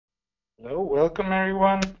Hello, welcome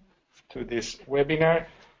everyone to this webinar.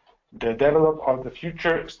 The Develop of the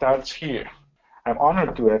Future starts here. I'm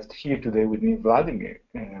honored to have here today with me Vladimir.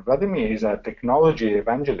 Vladimir is a technology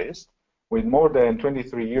evangelist with more than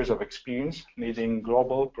 23 years of experience leading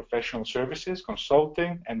global professional services,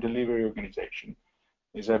 consulting, and delivery organization.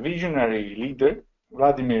 He's a visionary leader.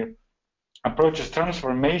 Vladimir approaches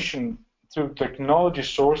transformation through technology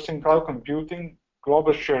sourcing, cloud computing,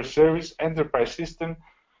 global shared service, enterprise system,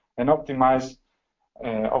 and optimize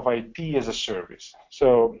of IT as a service.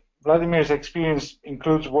 So Vladimir's experience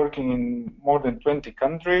includes working in more than 20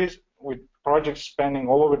 countries with projects spanning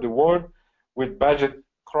all over the world with budget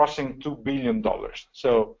crossing $2 billion.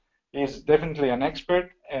 So he's definitely an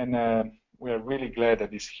expert, and we are really glad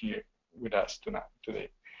that he's here with us today.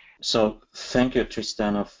 So thank you,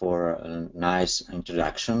 Tristano, for a nice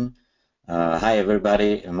introduction. Hi,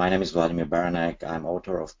 everybody. My name is Vladimir Baranek. I'm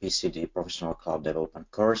author of PCD Professional Cloud Developer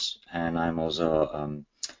course, and I'm also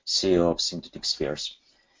CEO of Synthetic Spheres.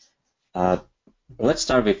 Let's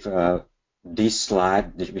start with this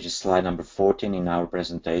slide, which is slide number 14 in our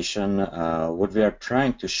presentation. What we are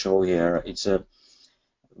trying to show here, it's a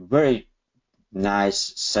very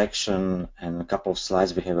nice section and a couple of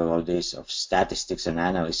slides we have about this of statistics and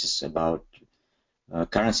analysis about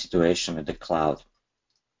current situation with the cloud.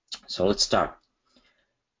 So let's start.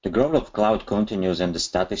 The growth of cloud continues, and the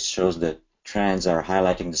statistics shows that trends are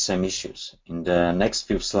highlighting the same issues. In the next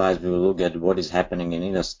few slides, we will look at what is happening in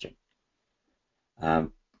industry.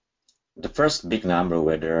 The first big number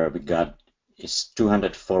where we got is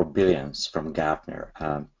 204 billions from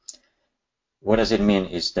Gartner. What does it mean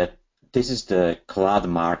is that this is the cloud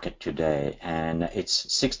market today, and it's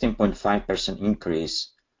 16.5%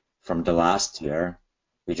 increase from the last year,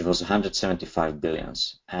 which was 175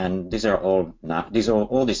 billions. And these are all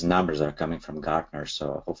these numbers are coming from Gartner,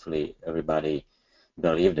 so hopefully everybody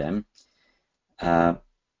believe them.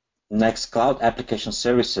 Next, cloud application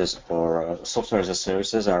services or software as a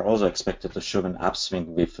services are also expected to show an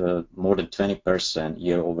upswing with more than 20%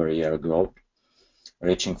 year-over-year growth,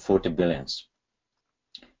 reaching 40 billions.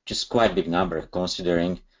 Which is quite a big number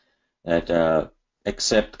considering that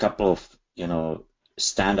except a couple of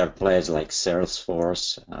standard players like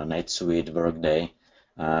Salesforce, NetSuite, Workday,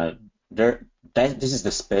 this is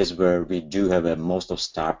the space where we do have most of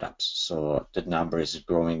startups, so that number is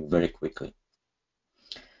growing very quickly.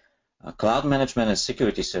 Cloud management and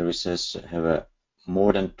security services have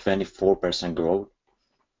more than 24% growth,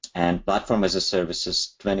 and platform as a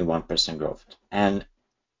services 21% growth. And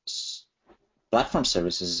platform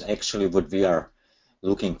services is actually what we are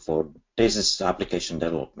looking for. This is application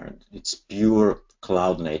development. It's pure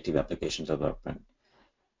cloud native application development,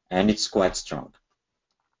 and it's quite strong.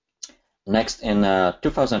 Next, in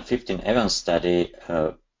 2015 Evans study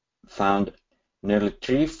found nearly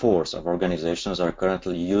 3/4 of organizations are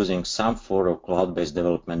currently using some form of cloud-based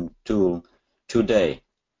development tool today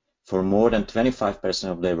for more than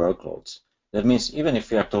 25% of their workloads. That means even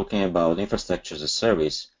if we are talking about infrastructure as a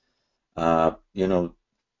service, all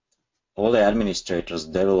the administrators,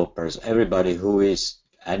 developers, everybody who is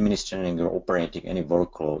administrating or operating any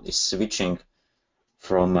workload is switching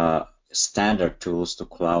from standard tools to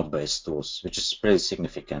cloud-based tools, which is pretty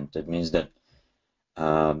significant. That means that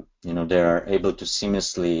they are able to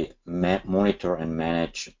seamlessly monitor and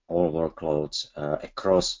manage all workloads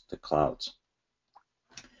across the clouds.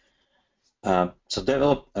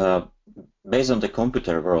 Based on the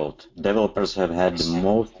computer world, developers have had the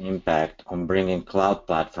most impact on bringing cloud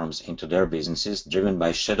platforms into their businesses, driven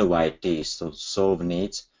by shadow IT to solve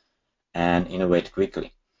needs and innovate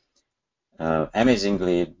quickly.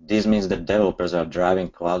 Amazingly, this means that developers are driving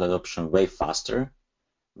cloud adoption way faster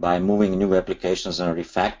by moving new applications and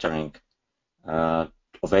refactoring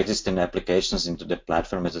of existing applications into the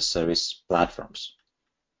platform as a service platforms.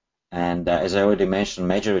 And as I already mentioned,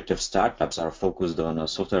 majority of startups are focused on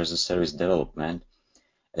software as a service development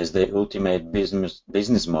as the ultimate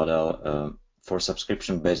business model for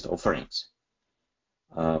subscription-based offerings.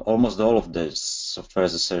 Almost all of the software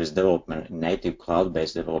as a service development, native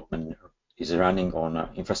cloud-based development, is running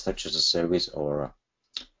on infrastructure as a service or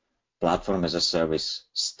platform as a service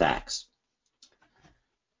stacks.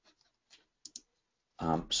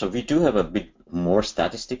 So we do have a bit more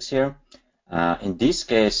statistics here. In this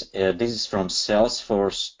case, this is from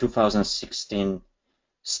Salesforce 2016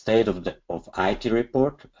 State of IT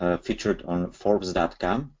report featured on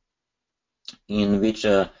Forbes.com, in which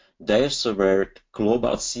they surveyed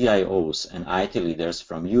global CIOs and IT leaders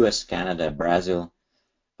from US, Canada, Brazil,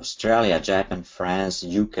 Australia, Japan, France,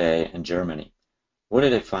 UK, and Germany. What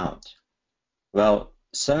did they find? Well,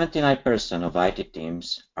 79% of IT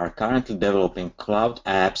teams are currently developing cloud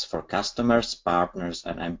apps for customers, partners,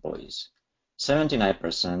 and employees.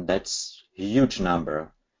 79%, that's a huge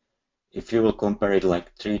number. If you will compare it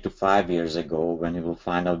like 3 to 5 years ago, when you will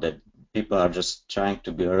find out that people are just trying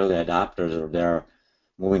to be early adopters, or they're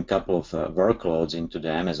moving a couple of workloads into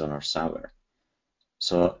the Amazon or somewhere.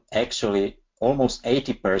 So actually, almost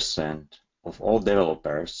 80% of all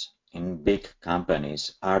developers in big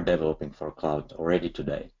companies are developing for cloud already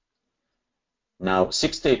today. Now,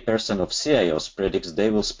 68% of CIOs predicts they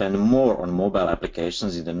will spend more on mobile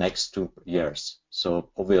applications in the next 2 years. So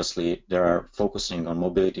obviously, they are focusing on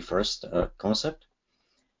mobility first concept,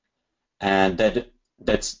 and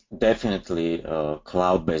that's definitely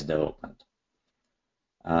cloud-based development.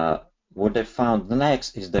 What they found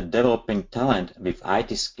next is that developing talent with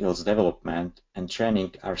IT skills development and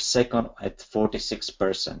training are second at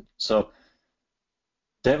 46%. So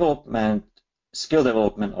skill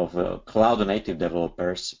development of cloud native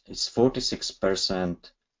developers is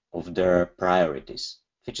 46% of their priorities,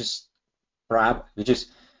 which is,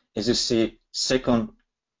 as you see,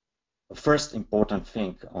 first important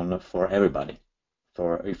thing for everybody.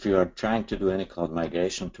 For if you are trying to do any cloud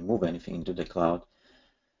migration, to move anything into the cloud,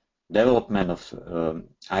 development of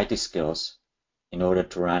IT skills in order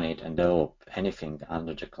to run it and develop anything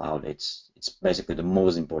under the cloud, it's basically the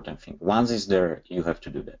most important thing. Once it's there, you have to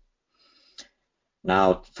do that.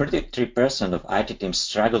 Now, 33% of IT teams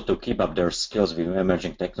struggle to keep up their skills with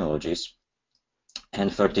emerging technologies,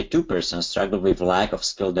 and 32% struggle with lack of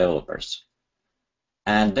skilled developers.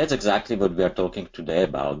 And that's exactly what we are talking today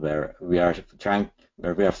about, where we are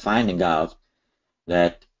finding out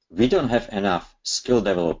that we don't have enough skilled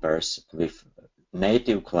developers with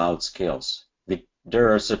native cloud skills.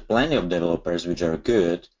 There are plenty of developers which are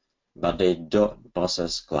good, but they don't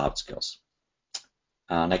possess cloud skills.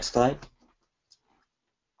 Next slide.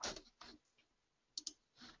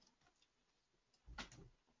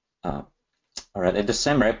 All right, at the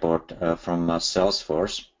same report from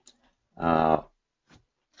Salesforce,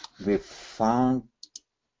 we find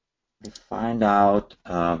out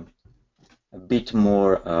a bit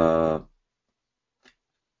more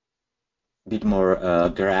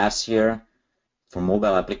graphs here for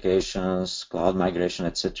mobile applications, cloud migration,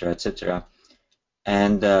 etc., etc.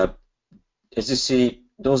 And as you see,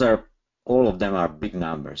 all of them are big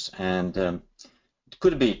numbers, and it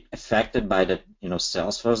could be affected by the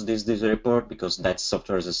Salesforce this report, because that's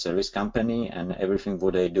software as a service company, and everything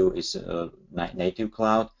what they do is native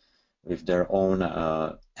cloud with their own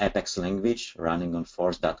Apex language running on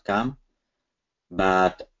force.com.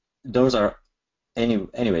 But those are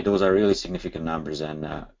anyway, those are really significant numbers,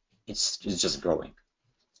 and it's just growing.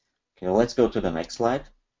 Okay, let's go to the next slide.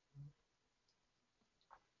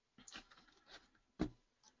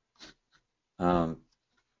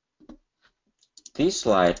 This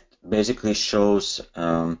slide basically shows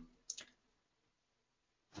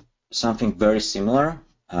something very similar.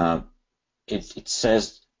 It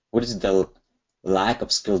says what is the lack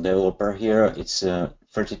of skilled developer here. It's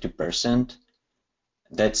 32%.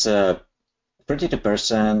 That's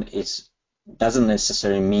 32%. It doesn't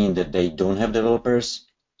necessarily mean that they don't have developers.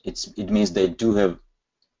 It means they do have.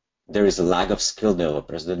 There is a lack of skilled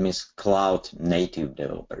developers. That means cloud native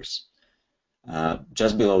developers.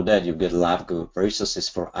 Just below that, you get lack of resources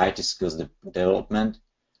for IT skills development,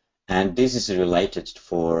 and this is related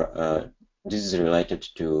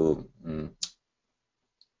to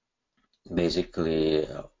basically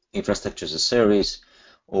infrastructure as a service,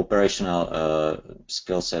 operational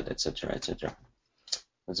skill set, etc., etc.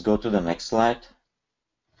 Let's go to the next slide.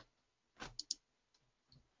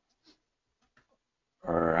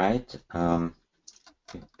 All right. In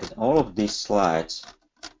all of these slides,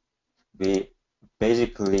 we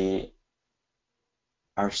basically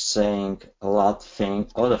are saying a lot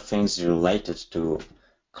of things related to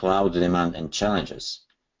cloud demand and challenges.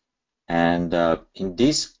 And in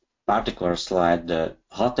this particular slide, the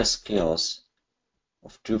hottest skills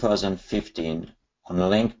of 2015 on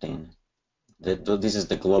LinkedIn, this is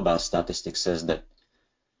the global statistics, says that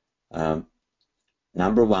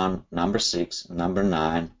number 1, number 6, number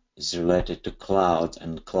 9 is related to cloud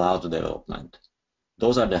and cloud development.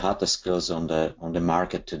 Those are the hottest skills on the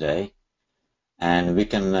market today, and we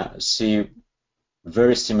can see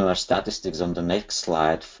very similar statistics on the next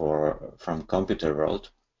slide from Computer World.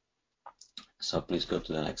 So please go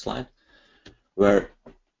to the next slide, where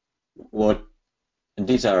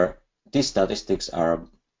these statistics are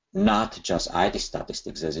not just IT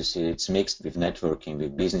statistics. As you see, it's mixed with networking,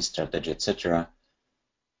 with business strategy, etc.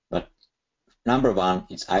 But number 1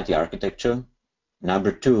 is IT architecture.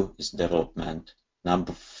 Number 2 is development.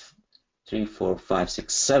 Number 3, 4, 5,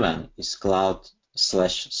 6, 7 is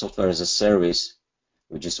cloud/software as a service,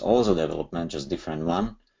 which is also development, just different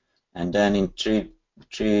one. And then in three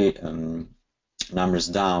numbers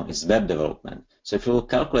down is web development. So if you will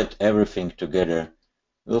calculate everything together,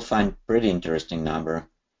 we'll find pretty interesting number,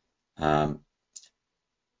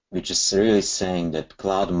 which is really saying that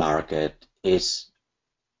cloud market is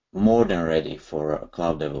more than ready for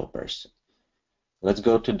cloud developers. Let's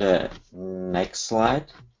go to the next slide.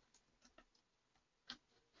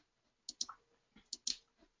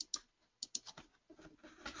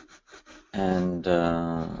 And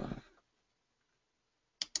go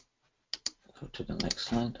to the next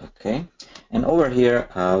slide. Okay. And over here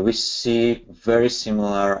we see very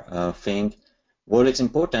similar thing. What is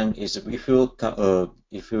important is if you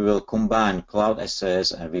will combine cloud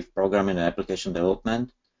SAS with programming and application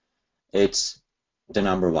development, it's the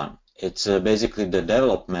number one. It's basically the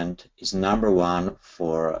development is number one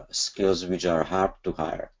for skills which are hard to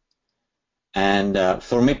hire. And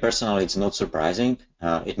for me personally, it's not surprising.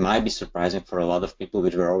 It might be surprising for a lot of people,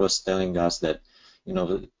 which were always telling us that,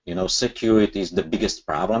 security is the biggest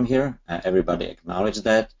problem here. Everybody acknowledges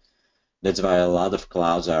that. That's why a lot of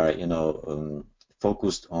clouds are,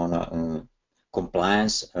 focused on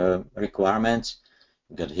compliance requirements.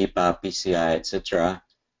 You got HIPAA, PCI, etc.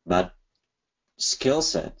 But skill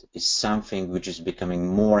set is something which is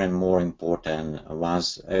becoming more and more important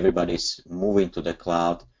once everybody's moving to the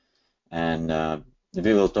cloud. And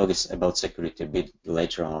we will talk about security a bit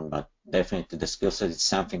later on, but definitely the skill set is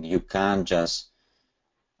something you can't just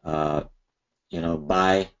buy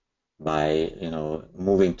by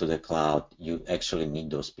moving to the cloud. You actually need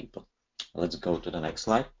those people. Let's go to the next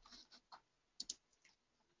slide.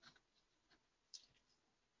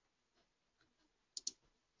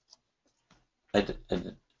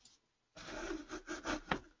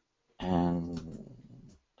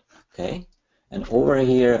 Okay. And over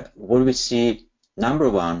here, what we see, number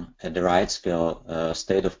one at the right scale,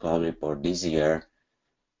 State of Cloud report this year,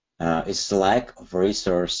 is lack of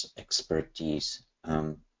resource expertise.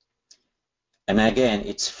 And again,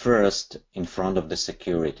 it's first in front of the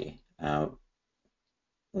security.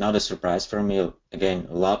 Not a surprise for me. Again,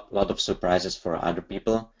 a lot of surprises for other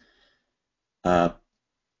people. The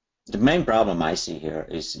main problem I see here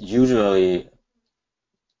is usually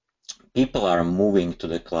people are moving to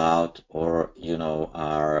the cloud or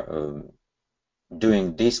are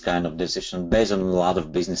doing this kind of decision based on a lot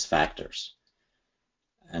of business factors,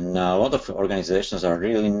 and a lot of organizations are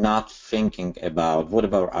really not thinking about what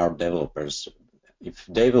about our developers. If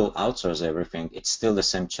they will outsource everything, it's still the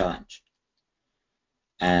same challenge,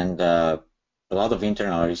 and a lot of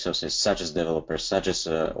internal resources such as developers, such as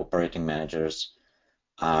operating managers,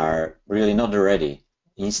 are really not ready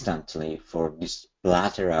instantly for this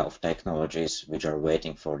plethora of technologies which are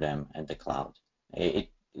waiting for them at the cloud. It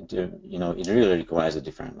really requires a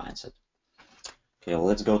different mindset. Okay,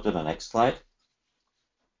 let's go to the next slide.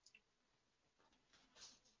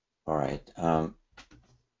 All right.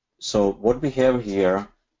 So what we have here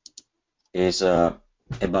is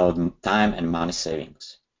about time and money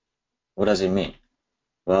savings. What does it mean?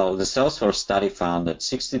 Well, the Salesforce study found that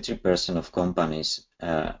 63% of companies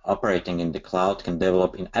operating in the cloud can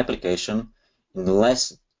develop an application in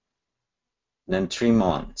less than 3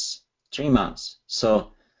 months. 3 months.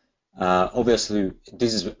 So obviously,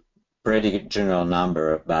 this is a pretty general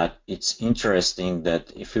number, but it's interesting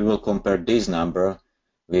that if you will compare this number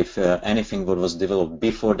with anything that was developed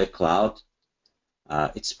before the cloud,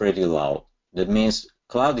 it's pretty low. That means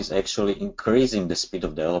cloud is actually increasing the speed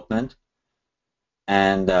of development.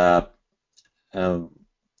 And the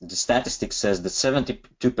statistic says that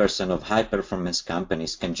 72% of high-performance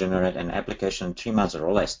companies can generate an application in 3 months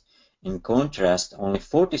or less. In contrast, only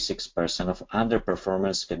 46% of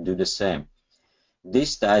underperformers can do the same.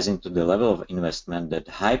 This ties into the level of investment that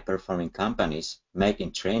high-performing companies make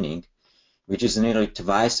in training, which is nearly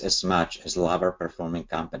twice as much as lower-performing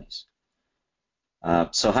companies.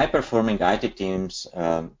 So high-performing IT teams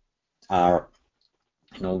are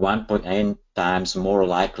 1.8 times more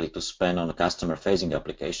likely to spend on customer-facing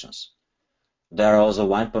applications. They are also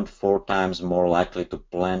 1.4 times more likely to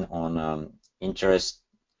plan on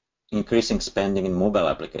increasing spending in mobile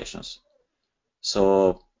applications.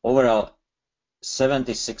 So overall,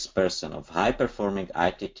 76% of high-performing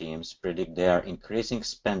IT teams predict they are increasing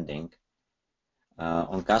spending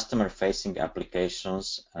on customer-facing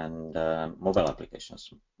applications and mobile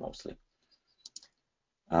applications mostly.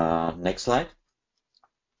 Next slide.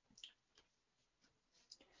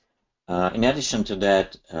 In addition to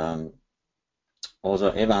that,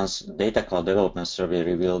 also Evans Data Cloud Development Survey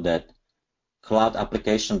revealed that cloud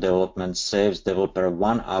application development saves developer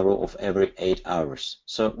 1 hour of every 8 hours.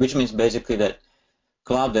 So, which means basically that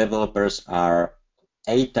cloud developers are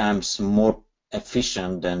 8 times more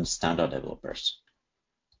efficient than standard developers.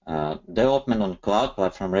 Development on cloud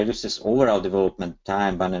platform reduces overall development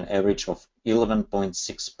time by an average of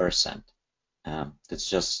 11.6%. That's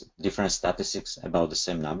just different statistics about the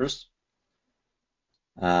same numbers.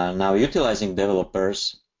 Now, utilizing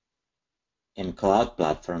developers in cloud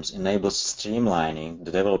platforms enables streamlining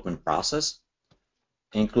the development process,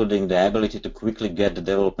 including the ability to quickly get the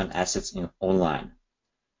development assets online.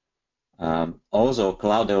 Also,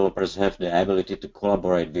 cloud developers have the ability to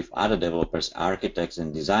collaborate with other developers, architects,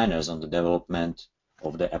 and designers on the development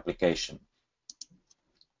of the application.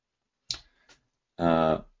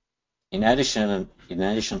 In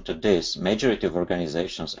addition to this, majority of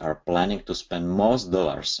organizations are planning to spend most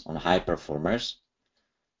dollars on high performers,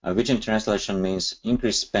 which in translation means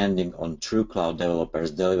increased spending on true cloud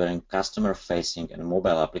developers delivering customer-facing and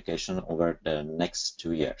mobile application over the next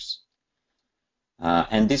 2 years.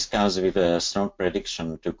 And this comes with a strong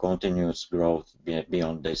prediction to continuous growth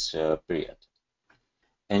beyond this period.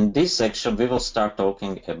 In this section, we will start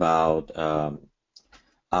talking about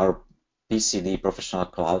our PCD Professional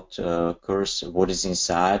Cloud course, what is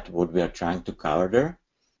inside, what we are trying to cover there.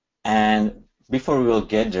 And before we will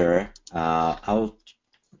get there, I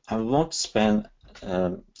want to spend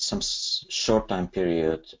some short time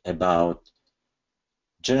period about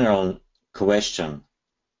general question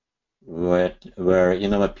where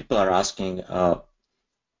when people are asking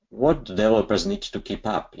what developers need to keep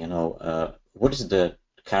up, what is the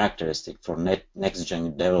characteristic for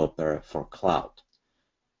next-gen developer for cloud.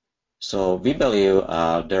 So we believe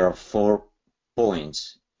there are 4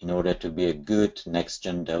 points in order to be a good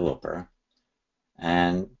next-gen developer,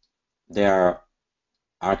 and they are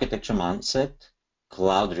architecture mindset,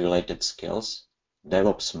 cloud-related skills,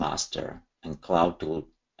 DevOps master, and cloud tool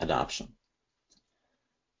adoption.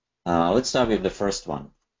 Let's start with the first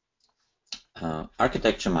one,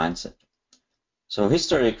 architecture mindset. So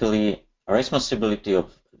historically, a responsibility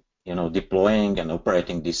of deploying and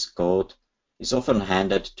operating this code is often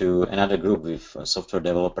handed to another group, with a software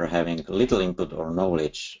developer having little input or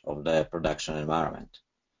knowledge of the production environment.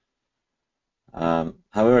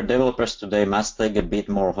 However, developers today must take a bit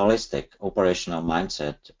more holistic operational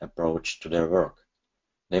mindset approach to their work.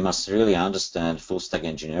 They must really understand full-stack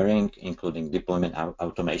engineering, including deployment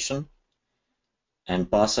automation, and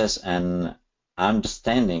possess an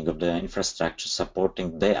understanding of the infrastructure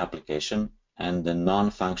supporting the application and the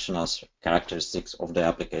non-functional characteristics of the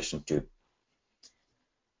application too.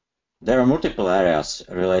 There are multiple areas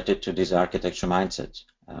related to this architecture mindset.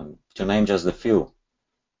 To name just a few: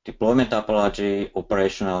 deployment topology,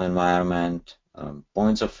 operational environment,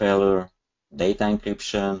 points of failure, data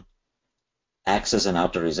encryption, access and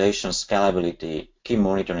authorization, scalability, key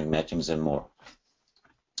monitoring metrics, and more.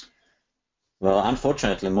 Well,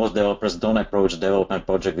 unfortunately, most developers don't approach development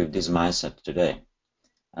project with this mindset today.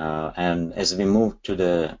 And as we move to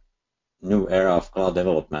the new era of cloud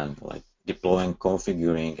development, like deploying,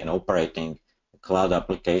 configuring, and operating a cloud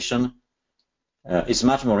application, is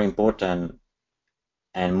much more important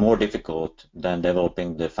and more difficult than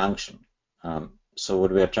developing the function. So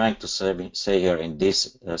what we are trying to say here in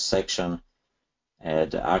this section,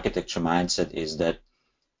 the architecture mindset, is that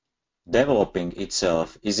developing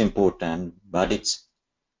itself is important, but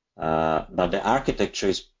the architecture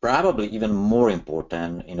is probably even more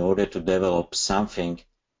important in order to develop something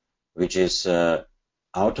which is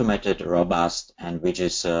automated, robust, and which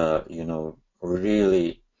is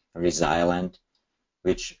really resilient,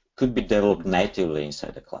 which could be developed natively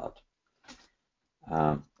inside the cloud.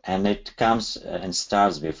 And it comes and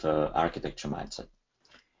starts with architecture mindset.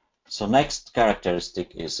 So next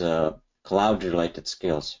characteristic is cloud-related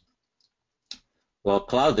skills. Well,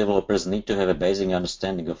 cloud developers need to have a basic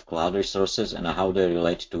understanding of cloud resources and how they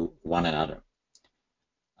relate to one another.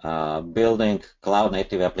 Building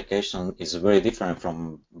cloud-native application is very different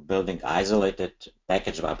from building isolated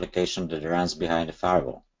package of application that runs behind a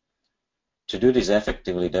firewall. To do this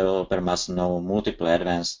effectively, developer must know multiple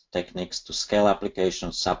advanced techniques to scale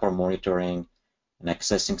applications, support monitoring, and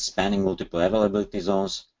accessing spanning multiple availability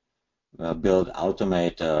zones, build,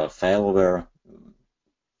 automate failover,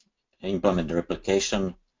 implement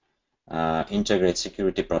replication, integrate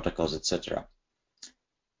security protocols, etc.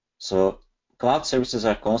 So cloud services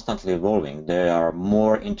are constantly evolving. They are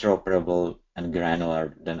more interoperable and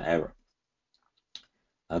granular than ever.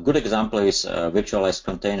 A good example is virtualized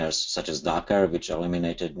containers such as Docker, which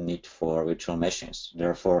eliminated the need for virtual machines,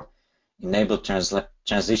 therefore enabled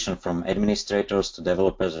transition from administrators to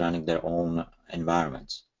developers running their own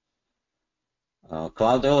environments.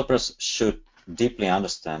 cloud developers should deeply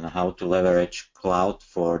understand how to leverage cloud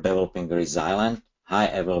for developing resilient, high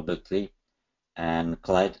availability, and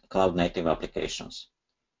cloud native applications.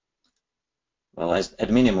 Well,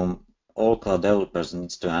 at minimum, all cloud developers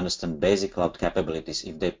need to understand basic cloud capabilities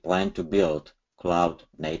if they plan to build cloud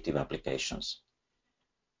native applications.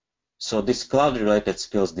 So this cloud related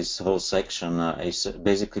skills, this whole section is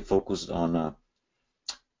basically focused on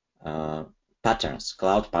patterns,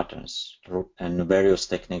 cloud patterns, and various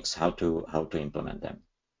techniques how to implement them.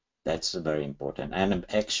 That's very important. And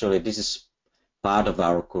actually, this is part of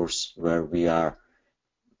our course where we are,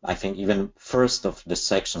 I think, even first of the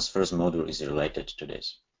sections, first module is related to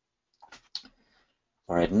this.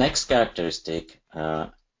 All right, next characteristic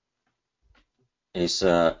is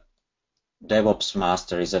DevOps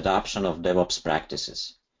master is adoption of DevOps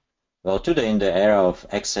practices. Well, today in the era of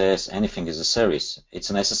access, anything is a service. It's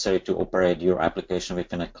necessary to operate your application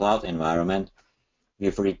within a cloud environment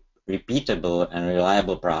with repeatable and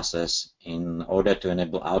reliable process in order to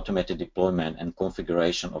enable automated deployment and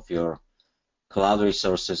configuration of your cloud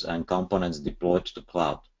resources and components deployed to the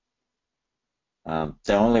cloud.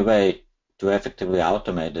 The only way to effectively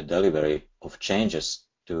automate the delivery of changes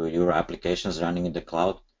to your applications running in the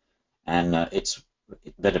cloud, and it's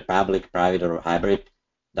whether public, private, or hybrid,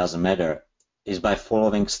 doesn't matter, is by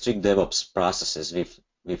following strict DevOps processes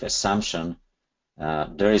with assumption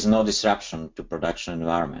there is no disruption to production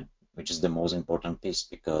environment, which is the most important piece,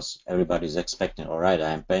 because everybody is expecting, all right,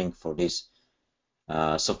 I am paying for this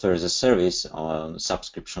software as a service on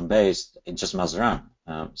subscription based, it just must run.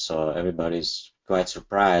 So everybody's quite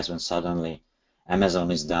surprised when suddenly Amazon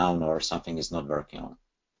is down or something is not working on.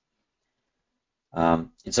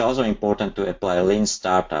 It's also important to apply lean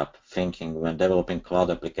startup thinking when developing cloud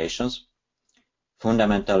applications.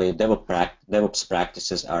 Fundamentally, DevOps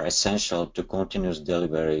practices are essential to continuous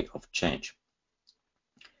delivery of change.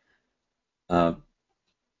 What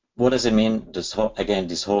does it mean? This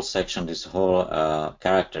whole section, this whole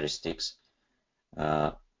characteristics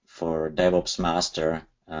for DevOps master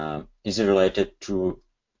is related to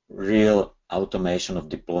real automation of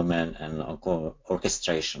deployment and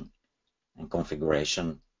orchestration and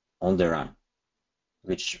configuration on the run,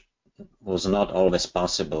 which was not always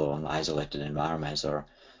possible on isolated environments or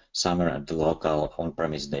somewhere at the local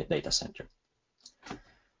on-premise data center.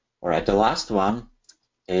 All right, the last one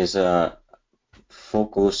is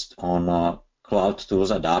focused on cloud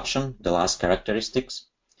tools adoption, the last characteristics.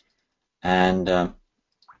 And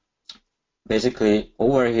basically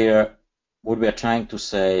over here, what we are trying to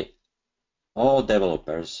say, all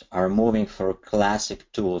developers are moving for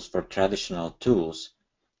classic tools, for traditional tools,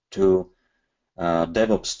 to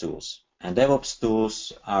DevOps tools. And DevOps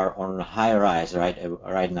tools are on high rise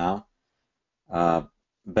right now.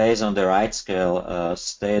 Based on the RightScale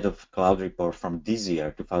State of Cloud report from this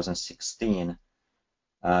year, 2016,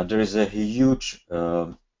 there is a huge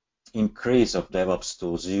increase of DevOps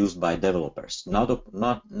tools used by developers, not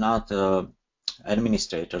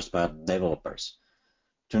administrators, but developers.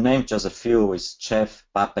 To name just a few is Chef,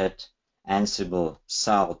 Puppet, Ansible,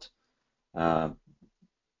 Salt,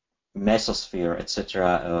 Mesosphere,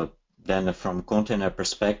 etc. Then from container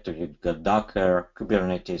perspective, you've got Docker,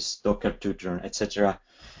 Kubernetes, Docker Tutor, etc.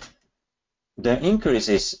 The increase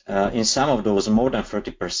is in some of those more than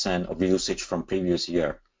 30% of usage from previous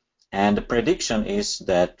year. And the prediction is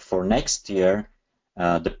that for next year,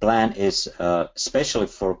 the plan is, especially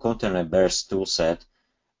for container-based toolset,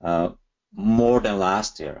 more than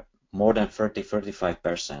last year, more than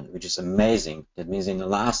 30-35%, which is amazing. That means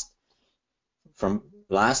from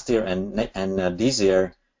last year and this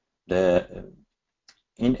year, the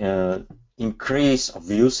increase of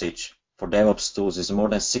usage for DevOps tools is more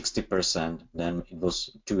than 60% than it was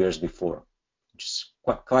 2 years before, which is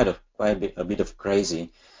quite a bit of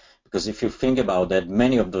crazy, because if you think about that,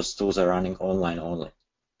 many of those tools are running online only.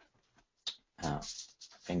 I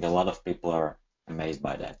think a lot of people are amazed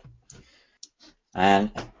by that.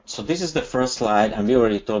 And so this is the first slide, and we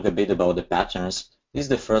already talked a bit about the patterns. This is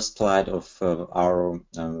the first slide of our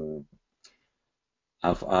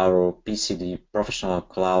PCD Professional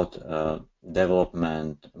Cloud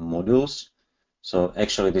Development modules. So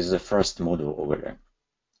actually, this is the first module over there.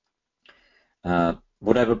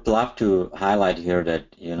 What I would love to highlight here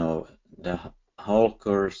that the whole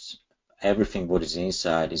course, everything what is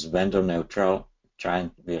inside is vendor neutral.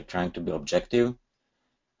 We are trying to be objective,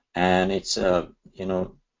 and it's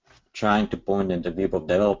trying to point in the view of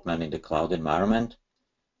development in the cloud environment,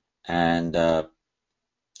 and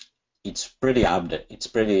it's pretty up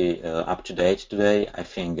to date today. I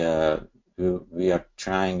think we are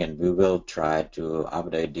trying, and we will try to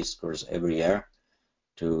update this course every year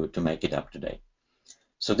to make it up to date.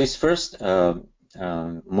 So this first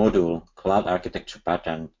module, Cloud Architecture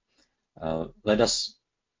Pattern, let us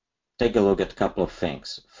take a look at a couple of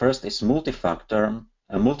things. First is multi-factor,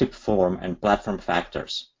 multi-form and platform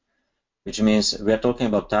factors, which means we are talking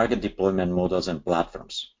about target deployment models and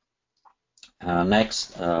platforms.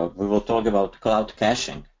 Next, we will talk about cloud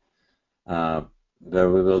caching, where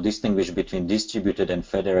we will distinguish between distributed and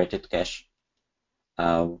federated cache.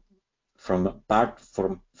 From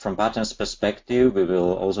patterns perspective, we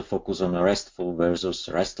will also focus on RESTful versus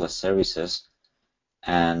restless services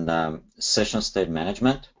and session state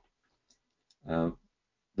management.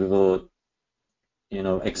 We will,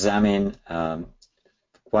 examine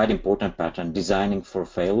quite important pattern, designing for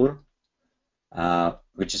failure,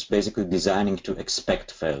 which is basically designing to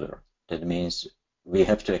expect failure. That means we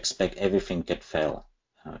have to expect everything can fail.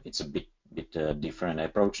 It's a bit different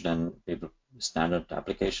approach than standard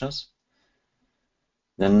applications.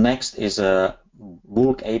 The next is a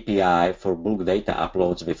bulk API for bulk data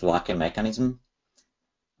uploads with lock-in mechanism.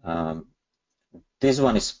 This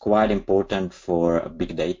one is quite important for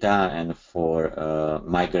big data and for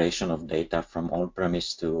migration of data from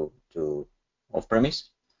on-premise to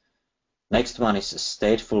off-premise. Next one is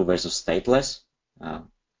stateful versus stateless,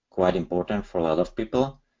 quite important for a lot of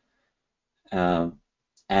people.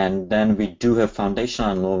 And then we do have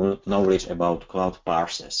foundational knowledge about cloud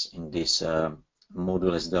parsers in this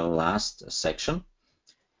module as the last section.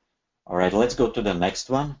 All right, let's go to the next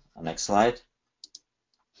one. Next slide.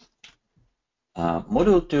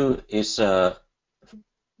 Module 2 is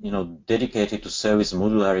dedicated to service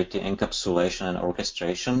modularity, encapsulation, and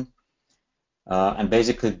orchestration. And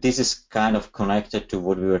basically, this is kind of connected to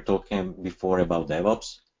what we were talking before about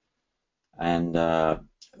DevOps. And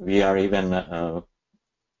we are even,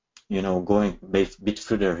 going a bit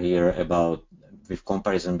further here about with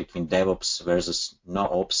comparison between DevOps versus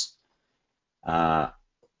NoOps. A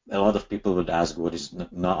lot of people would ask, what is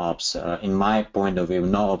NoOps? In my point of view,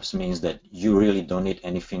 NoOps means that you really don't need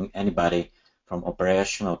anybody from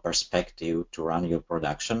operational perspective to run your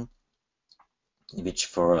production, which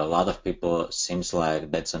for a lot of people seems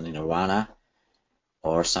like that's an nirvana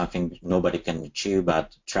or something nobody can achieve,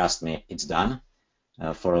 but trust me, it's done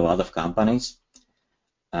for a lot of companies.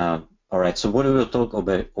 All right, so what we will talk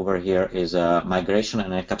about over here is migration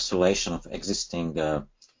and encapsulation of existing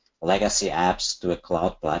legacy apps to a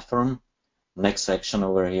cloud platform. Next section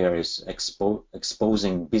over here is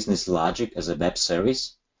exposing business logic as a web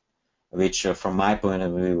service, which from my point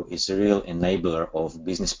of view is a real enabler of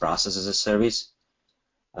business process as a service.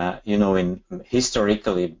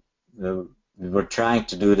 Historically, we were trying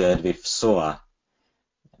to do that with SOA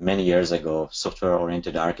many years ago,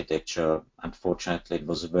 software-oriented architecture. Unfortunately, it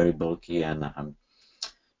was very bulky, and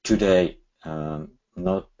today,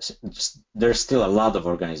 there's still a lot of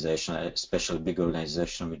organizations, especially big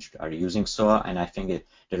organizations, which are using SOA, and I think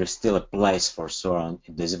there is still a place for SOA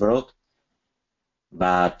in this world.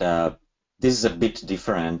 But this is a bit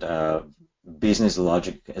different business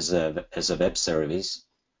logic as a web service,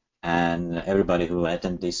 and everybody who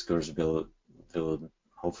attends this course will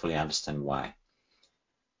hopefully understand why.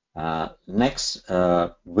 Next,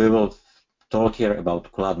 we will talk here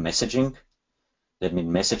about cloud messaging. That means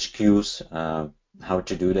message queues, how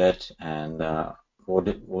to do that, and what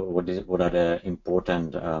are the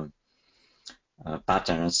important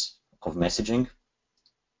patterns of messaging.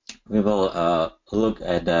 We will look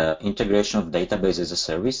at the integration of database as a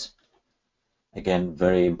service. Again,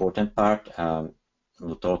 very important part.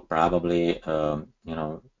 We'll talk probably,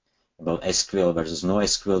 about SQL versus no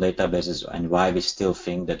SQL databases and why we still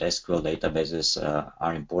think that SQL databases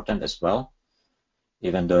are important as well.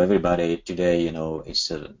 Even though everybody today,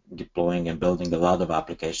 is deploying and building a lot of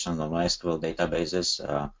applications on SQL databases,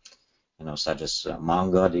 such as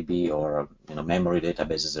MongoDB or memory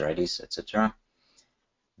databases, Redis, etc.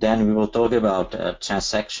 Then we will talk about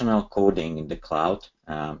transactional coding in the cloud,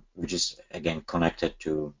 which is again connected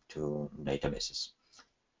to databases.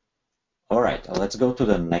 All right, let's go to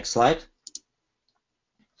the next slide.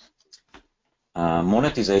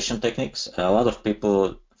 Monetization techniques. For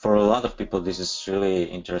a lot of people, this is really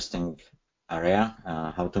interesting area,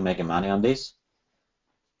 how to make money on this.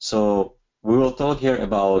 So we will talk here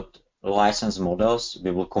about license models.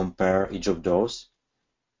 We will compare each of those.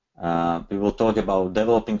 We will talk about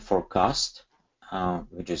developing for cost,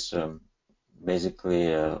 which is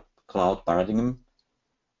basically a cloud paradigm,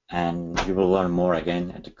 and you will learn more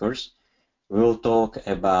again at the course. We will talk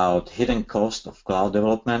about hidden cost of cloud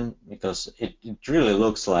development, because it really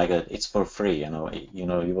looks like it's for free.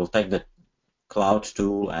 You will take the cloud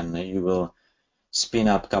tool and you will spin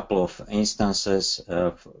up a couple of instances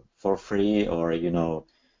for free, or you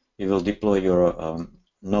will deploy your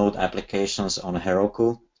node applications on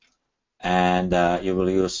Heroku, and you will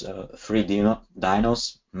use free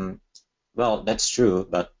dynos. Well, that's true,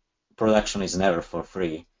 but production is never for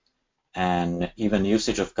free, and even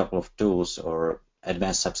usage of a couple of tools or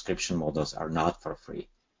advanced subscription models are not for free.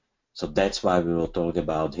 So that's why we will talk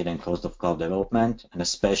about hidden cost of cloud development, and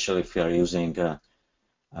especially if you are using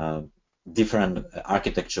different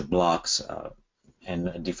architecture blocks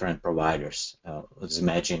and different providers. Let's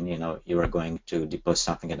imagine, you are going to deploy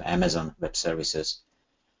something at Amazon Web Services,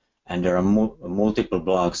 and there are multiple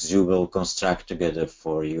blocks you will construct together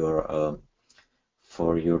for your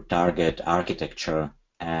target architecture,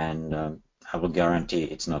 and I will guarantee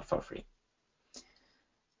it's not for free.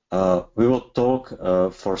 We will talk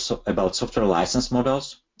about software license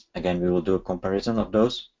models. Again, we will do a comparison of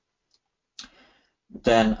those.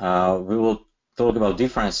 Then we will talk about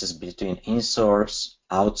differences between in-source,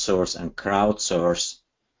 outsource, and crowdsource,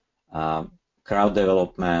 crowd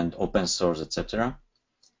development, open source, etc.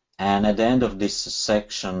 And at the end of this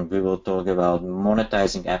section, we will talk about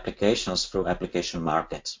monetizing applications through application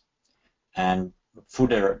markets. And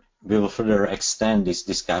we will further extend this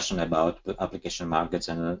discussion about application markets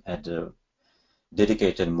and at a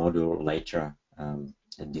dedicated module later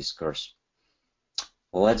in this course.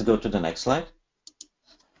 Well, let's go to the next slide.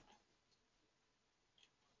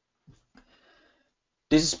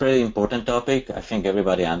 This is a pretty important topic. I think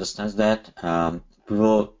everybody understands that. We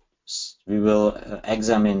will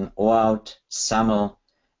examine OAuth, SAML,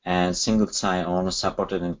 and single sign-on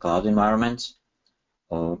supported in cloud environments.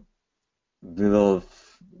 We will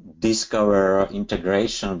discover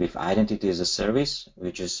integration with identity as a service,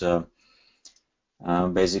 which is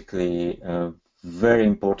basically a very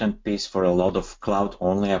important piece for a lot of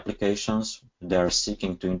cloud-only applications. They are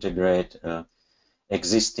seeking to integrate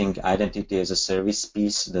existing identity as a service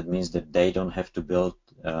piece. That means that they don't have to build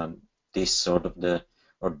this sort of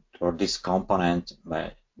or this component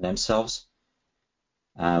by themselves.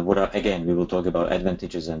 Again, we will talk about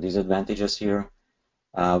advantages and disadvantages here.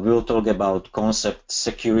 We will talk about concept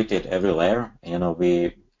security at every layer.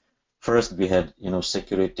 First we had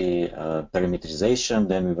security parameterization,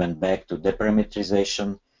 then we went back to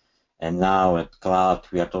deparameterization, and now at cloud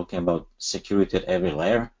we are talking about security at every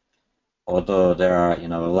layer. Although there are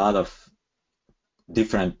a lot of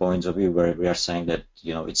different points of view where we are saying that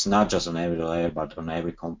it's not just on every layer but on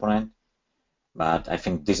every component. But I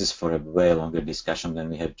think this is for a way longer discussion than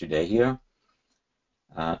we have today here.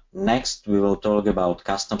 Next, we will talk about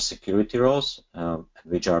custom security roles,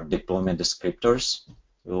 which are deployment descriptors.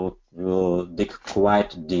 We will dig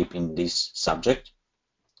quite deep in this subject.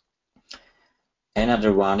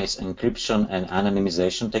 Another one is encryption and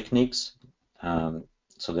anonymization techniques.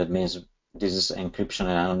 So that means this is encryption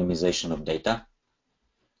and anonymization of data.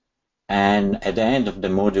 And at the end of the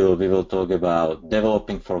module, we will talk about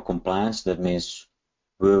developing for compliance. That means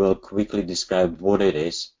we will quickly describe what it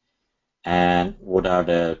is and what are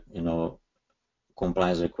the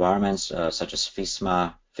compliance requirements such as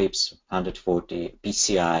FISMA, FIPS 140,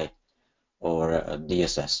 PCI, or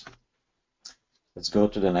DSS. Let's go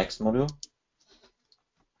to the next module.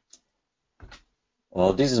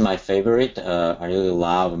 Well, this is my favorite. I really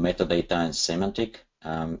love metadata and semantic.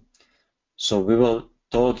 So we will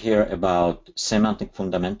talk here about semantic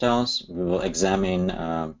fundamentals. We will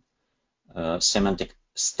examine semantic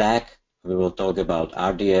stack. We will talk about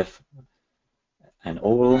RDF and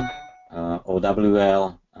OWL,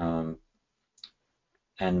 OWL,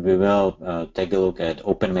 and we will take a look at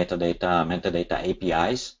open metadata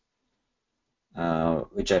APIs,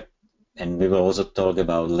 and we will also talk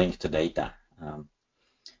about linked data,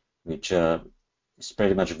 which is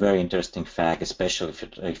pretty much a very interesting fact, especially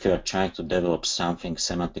if you are trying to develop something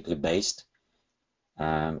semantically based.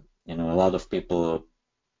 A lot of people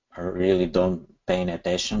really don't paying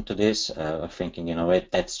attention to this, thinking,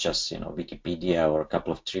 that's just, Wikipedia or a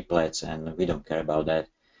couple of triplets, and we don't care about that.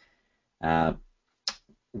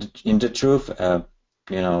 In the truth,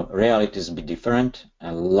 reality is a bit different.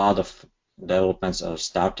 A lot of developments are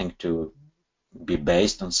starting to be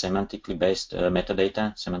based on semantically based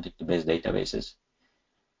metadata, semantically based databases.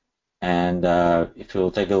 And if you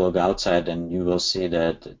will take a look outside, then you will see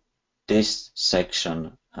that this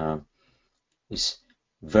section is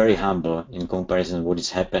very humble in comparison to what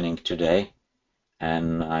is happening today,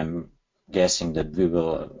 and I'm guessing that we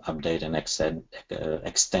will update and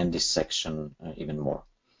extend this section even more.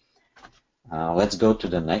 Let's go to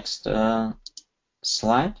the next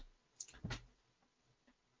slide.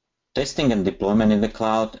 Testing and deployment in the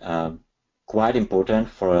cloud, quite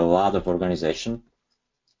important for a lot of organizations.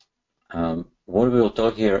 What we will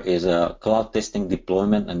talk here is cloud testing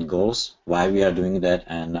deployment and goals, why we are doing that,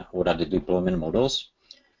 and what are the deployment models.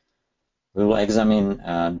 We will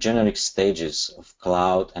examine generic stages of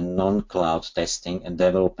cloud and non-cloud testing and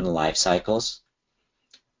development life cycles.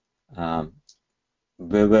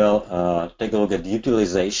 We will take a look at the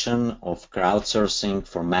utilization of crowdsourcing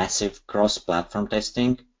for massive cross-platform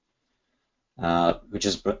testing, which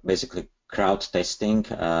is basically crowd testing.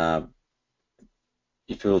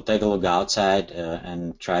 If you will take a look outside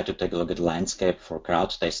and try to take a look at the landscape for crowd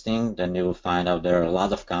testing, then you will find out there are a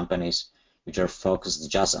lot of companies which are focused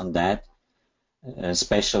just on that,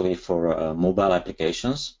 especially for mobile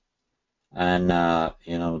applications. And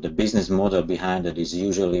the business model behind it is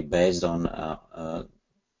usually based on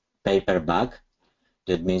pay per bug.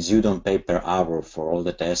 That means you don't pay per hour for all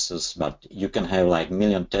the testers, but you can have like 1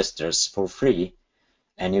 million testers for free,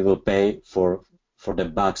 and you will pay for the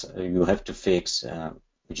bugs you have to fix,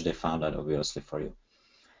 which they found out obviously for you.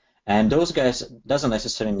 And those guys doesn't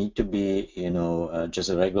necessarily need to be, just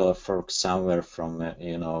a regular folk somewhere from,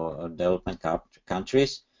 development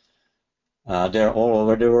countries. They're all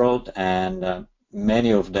over the world, and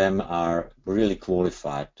many of them are really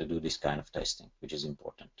qualified to do this kind of testing, which is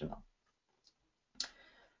important to know.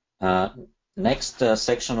 Next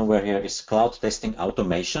section over here is cloud testing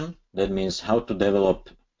automation. That means how to develop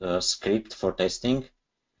a script for testing.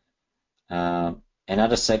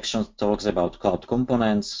 Another section talks about cloud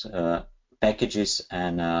components, packages,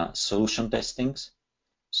 and solution testings.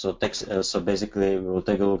 So basically, we will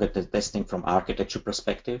take a look at the testing from architecture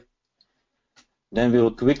perspective. Then we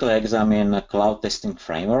will quickly examine cloud testing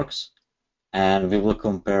frameworks, and we will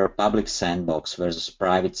compare public sandbox versus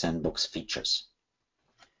private sandbox features,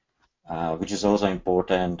 which is also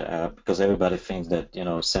important because everybody thinks that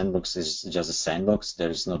sandbox is just a sandbox. There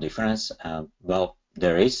is no difference. Well,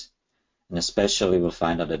 there is, and especially we'll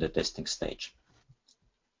find out at the testing stage.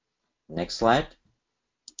 Next slide.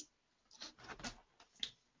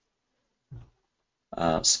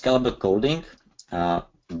 Scalable coding.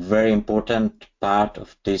 Very important part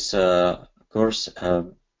of this course.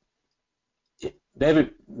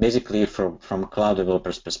 Basically, from a cloud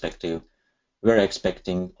developer's perspective, we're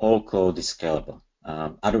expecting all code is scalable.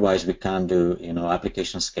 Otherwise, we can't do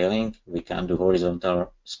application scaling. We can't do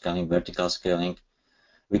horizontal scaling, vertical scaling.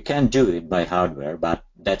 We can do it by hardware, but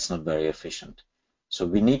that's not very efficient. So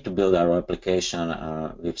we need to build our application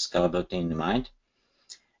with scalability in mind.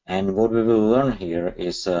 And what we will learn here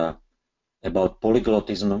is about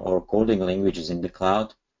polyglottism or coding languages in the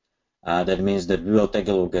cloud. That means that we will take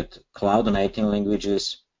a look at cloud-native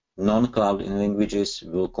languages, non-cloud languages,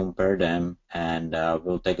 we'll compare them, and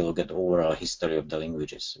we'll take a look at overall history of the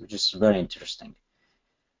languages, which is very interesting.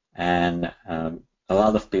 And a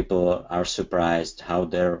lot of people are surprised how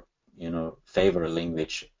their favorite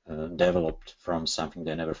language developed from something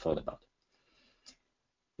they never thought about.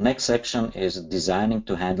 Next section is designing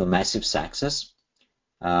to handle massive success,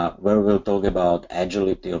 where we'll talk about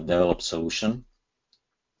agility of developed solution.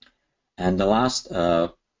 And the last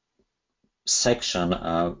section,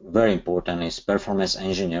 very important, is performance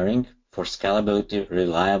engineering for scalability,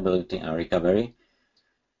 reliability, and recovery.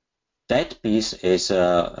 That piece is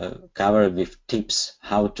covered with tips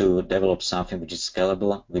how to develop something which is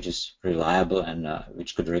scalable, which is reliable, and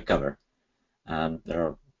which could recover. And there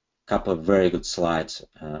are a couple of very good slides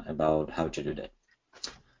about how to do that.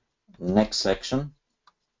 Next section.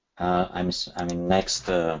 Next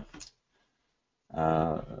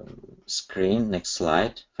screen, next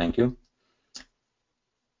slide, thank you.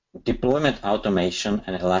 Deployment automation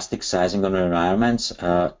and elastic sizing on environments.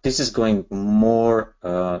 This is going more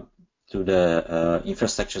to the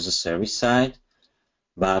infrastructure as a service side,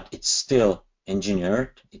 but it's still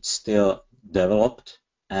engineered, it's still developed,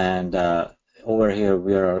 and over here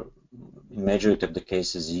we are in majority of the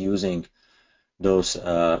cases using those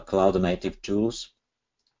cloud native tools.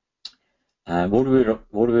 What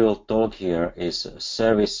we will talk here is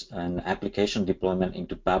service and application deployment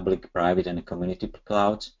into public, private, and community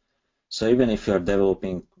clouds. So even if you are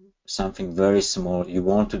developing something very small, you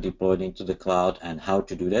want to deploy it into the cloud, and how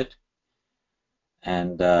to do that.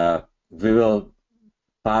 And we will,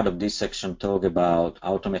 part of this section, talk about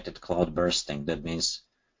automated cloud bursting. That means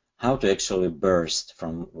how to actually burst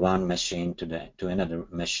from one machine to another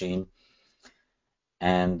machine.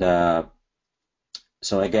 And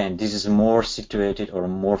so again, this is more situated or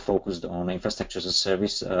more focused on infrastructure as a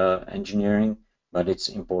service engineering, but it's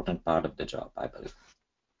an important part of the job, I believe.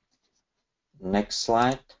 Next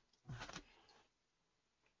slide.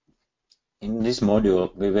 In this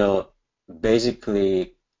module, we will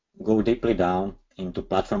basically go deeply down into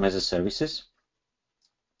platform as a services,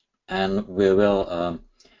 and we will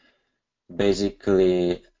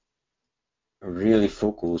basically really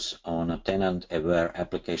focus on a tenant-aware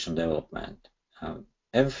application development.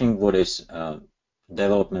 everything what is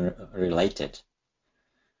development related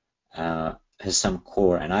has some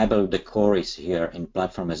core, and I believe the core is here in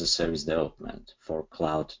platform as a service development for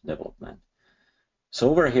cloud development. So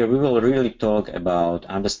over here we will really talk about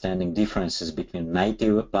understanding differences between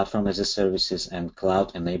native platform as a services and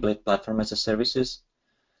cloud enabled platform as a services.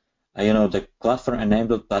 The platform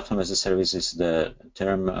enabled platform as a service is the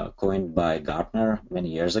term coined by Gartner many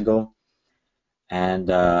years ago, and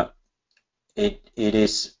it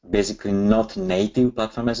is basically not native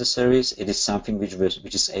platform as a service. It is something which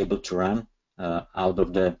is able to run out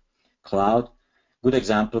of the cloud. Good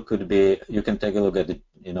example could be, you can take a look at the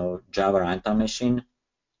Java runtime machine.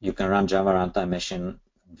 You can run Java runtime machine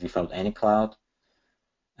without any cloud,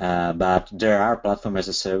 but there are platform as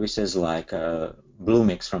a services like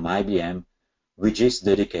Bluemix from IBM, which is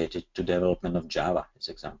dedicated to development of Java, as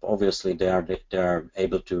example. Obviously, you're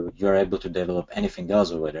able to develop anything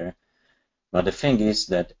else over there. But the thing is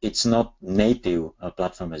that it's not native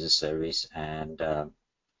platform as a service, and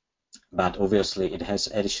but obviously it has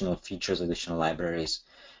additional features, additional libraries.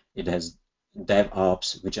 It has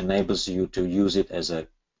DevOps, which enables you to use it as a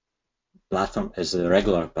platform, as a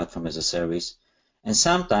regular platform as a service. And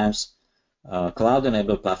sometimes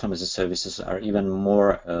cloud-enabled platform as a services are even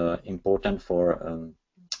more important for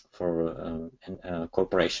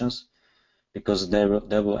corporations, because they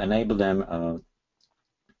will enable them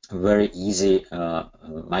very easy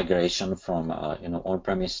migration from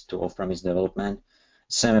on-premise to off-premise development.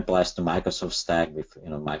 Same applies to Microsoft Stack with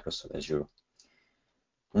Microsoft Azure.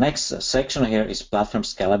 Next section here is platform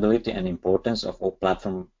scalability and importance of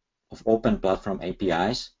open platform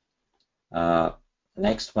APIs.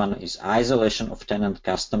 Next one is isolation of tenant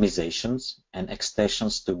customizations and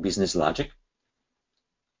extensions to business logic.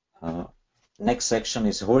 Next section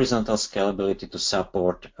is horizontal scalability to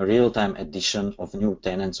support real-time addition of new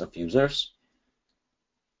tenants of users.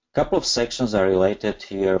 Couple of sections are related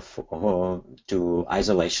here to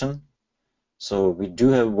isolation. So we do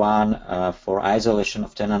have one for isolation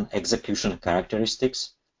of tenant execution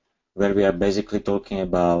characteristics, where we are basically talking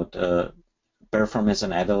about performance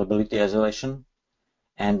and availability isolation.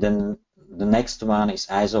 And then the next one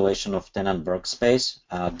is isolation of tenant workspace.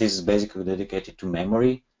 This is basically dedicated to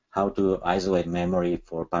memory, how to isolate memory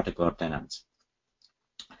for particular tenants.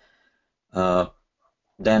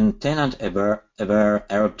 Then tenant-aware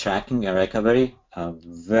error tracking and recovery,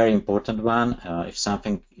 very important one. If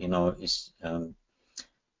something is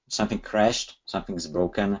something crashed, something is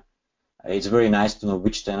broken, it's very nice to know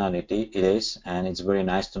which tenant it is, and it's very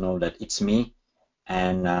nice to know that it's me,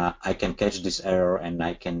 and I can catch this error and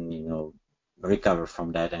I can recover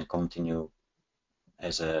from that and continue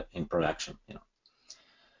as in production.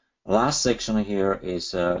 Last section here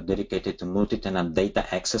is dedicated to multi-tenant data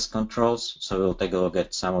access controls. So we'll take a look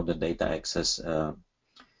at some of the data access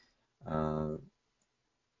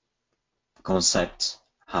concepts,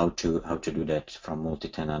 how to do that from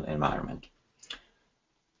multi-tenant environment.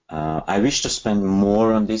 I wish to spend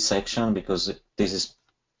more on this section because this is,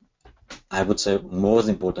 I would say, most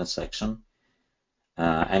important section,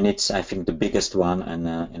 and it's, I think, the biggest one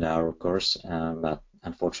in our course, but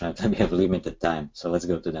unfortunately we have limited time. So let's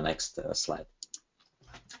go to the next slide.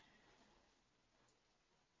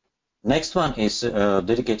 Next one is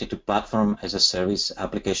dedicated to platform as a service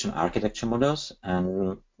application architecture models,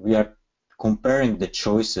 and we are comparing the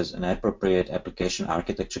choices and appropriate application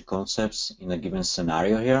architecture concepts in a given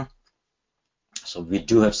scenario here. So we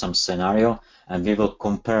do have some scenario, and we will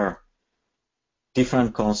compare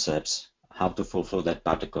different concepts, how to fulfill that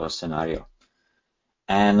particular scenario.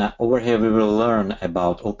 And over here we will learn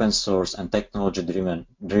about open source and technology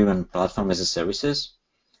driven platform as a services,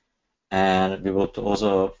 and we will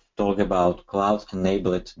also talk about cloud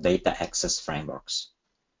enabled data access frameworks.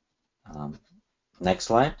 Next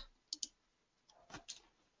slide.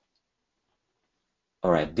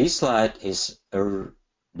 All right, this slide is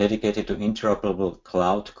dedicated to interoperable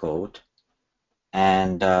cloud code,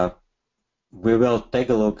 and we will take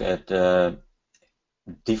a look at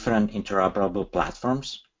different interoperable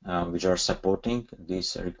platforms which are supporting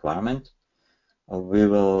this requirement. We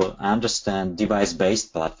will understand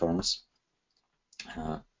device-based platforms,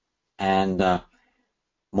 and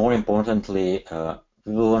more importantly,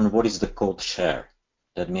 we will learn what is the code share.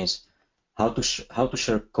 That means how to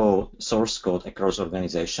share source code across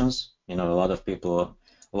organizations. A lot of people,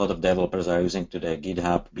 a lot of developers are using today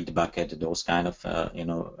GitHub, Bitbucket, those kind of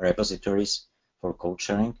repositories for code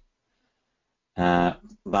sharing.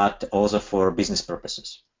 But also for business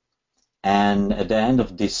purposes. And at the end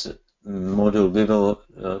of this module, we will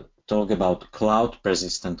talk about cloud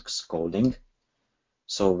persistent coding.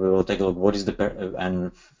 So we will take a look what is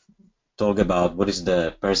and talk about what is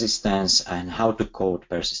the persistence and how to code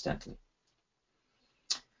persistently.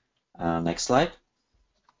 Next slide.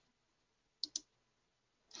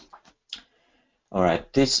 All right,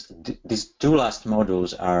 these two last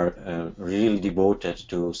modules are really devoted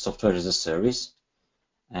to software as a service,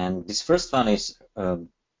 and this first one is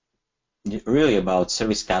really about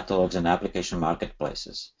service catalogs and application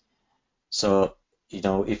marketplaces. So,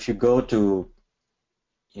 if you go to,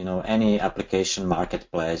 any application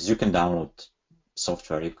marketplace, you can download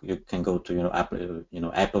software. You can go to,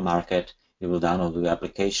 Apple Market, you will download the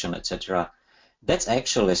application, etc. That's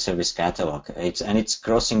actually a service catalog. It's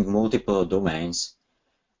crossing multiple domains,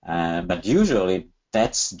 but usually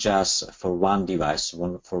that's just for one device,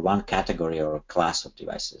 for one category or a class of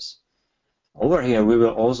devices. Over here, we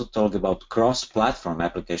will also talk about cross-platform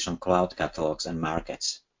application cloud catalogs and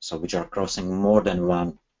markets, so which are crossing more than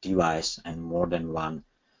one device and more than one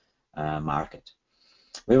market.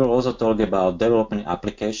 We will also talk about developing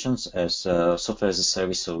applications as software as a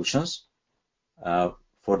service solutions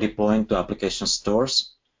for deploying to application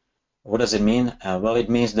stores. What does it mean? Well, it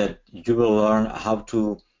means that you will learn how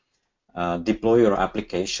to deploy your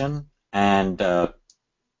application and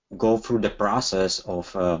go through the process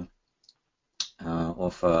of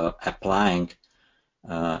applying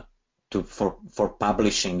for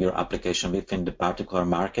publishing your application within the particular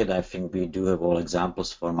market. I think we do have all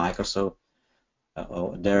examples for Microsoft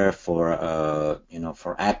there,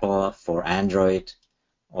 for Apple, for Android,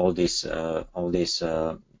 all these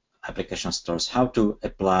application stores. How to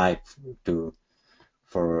apply to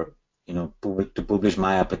publish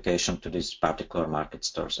my application to these particular market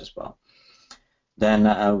stores as well. Then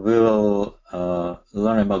we will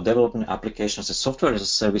learn about developing applications as software as a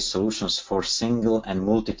service solutions for single and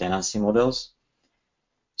multi-tenancy models.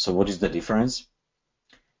 So what is the difference?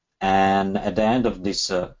 And at the end of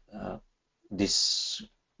this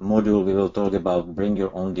module, we will talk about bring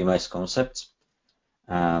your own device concepts.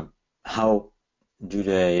 How do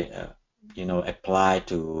they apply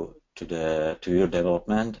to your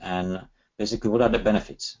development, and basically what are the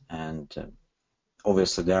benefits? And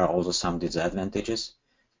obviously, there are also some disadvantages,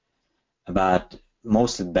 but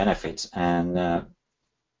mostly benefits. And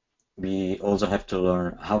we also have to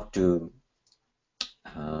learn how to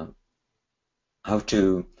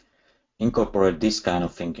incorporate this kind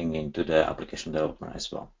of thinking into the application development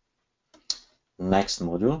as well. Next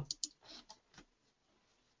module.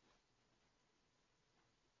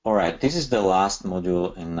 All right, this is the last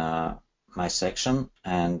module in my section,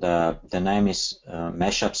 and the name is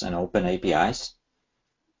Mashups and Open APIs.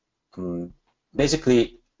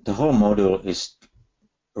 Basically, the whole module is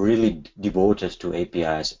really devoted to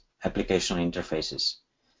APIs, application interfaces.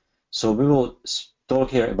 So we will talk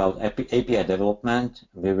here about API development.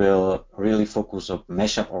 We will really focus on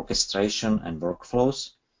mashup orchestration and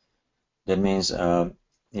workflows. That means,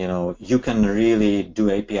 you can really do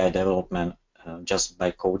API development just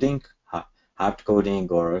by coding, hard coding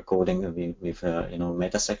or coding with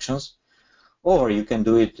meta sections, or you can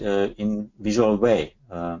do it in visual way.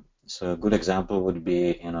 So a good example would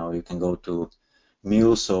be, you can go to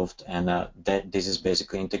MuleSoft, and this is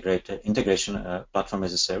basically integration platform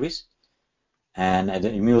as a service. And at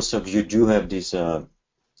MuleSoft, you do have this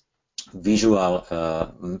visual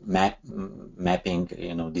mapping,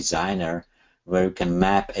 designer, where you can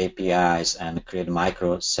map APIs and create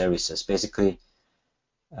microservices. Basically,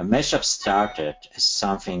 Mashup started as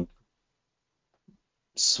something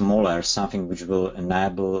smaller, something which will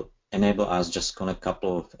enable us just connect a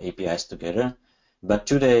couple of APIs together. But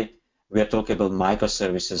today we are talking about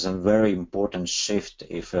microservices, and very important shift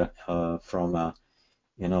from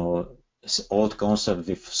old concept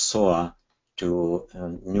with SOA to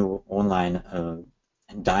new online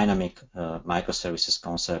dynamic microservices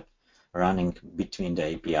concept running between the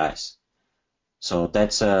APIs. So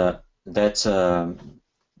that's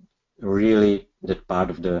really that part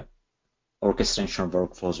of the orchestration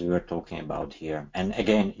workflows we were talking about here. And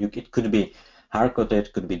again, it could be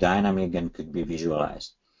hard-coded, could be dynamic, and could be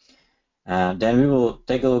visualized. Then we will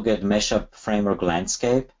take a look at Mashup framework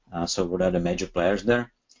landscape. So what are the major players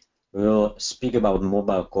there? We will speak about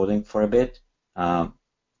mobile coding for a bit.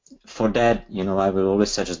 For that, I will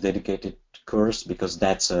always suggest dedicated course, because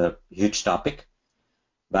that's a huge topic.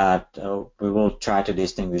 But we will try to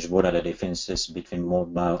distinguish what are the differences between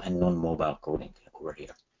mobile and non-mobile coding over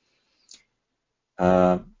here.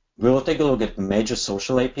 We will take a look at major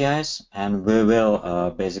social APIs, and we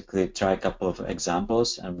will basically try a couple of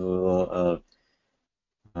examples, and we will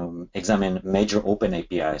examine major open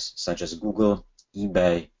APIs such as Google,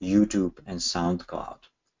 eBay, YouTube, and SoundCloud.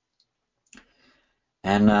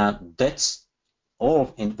 And that's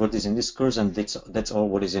all in what is in this course, and that's all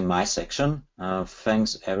what is in my section.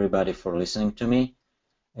 Thanks everybody for listening to me.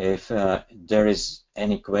 If there is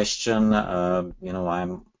any question,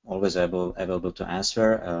 I'm always available to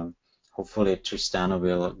answer. Hopefully Tristano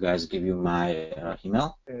will give you my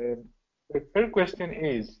email. The third question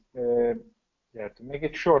is, to make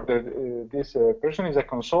it short, this person is a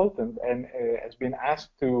consultant and has been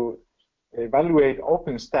asked to evaluate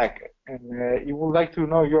OpenStack, and you would like to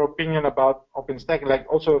know your opinion about OpenStack, like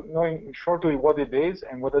also knowing shortly what it is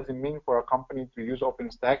and what does it mean for a company to use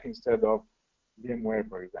OpenStack instead of VMware,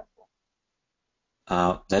 for example.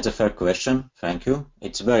 That's a fair question. Thank you.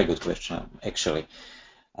 It's a very good question, actually.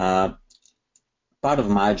 Part of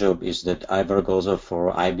my job is that I work also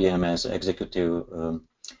for IBM as executive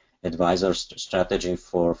advisor strategy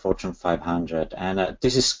for Fortune 500, and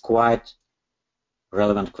this is quite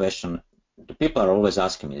relevant question. The people are always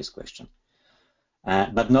asking me this question,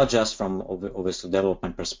 but not just from obviously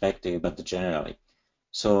development perspective, but generally.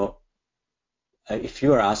 So if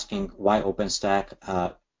you are asking why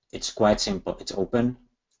OpenStack, it's quite simple. It's open.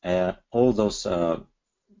 All those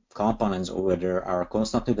components over there are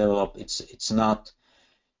constantly developed. It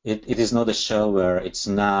is not a shell where it's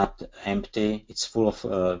not empty. It's full of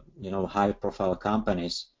high-profile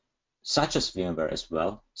companies, such as VMware as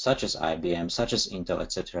well, such as IBM, such as Intel,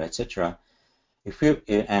 etc., etc.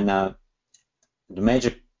 The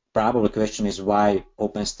major probably question is why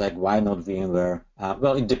OpenStack, why not VMware?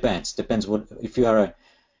 Well, it depends. Depends what if you are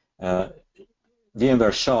a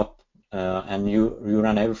VMware shop and you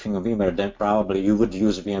run everything on VMware, then probably you would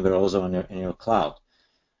use VMware also in your cloud.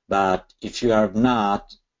 But if you are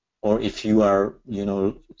not, or if you are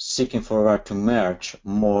seeking forward to merge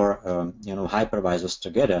more hypervisors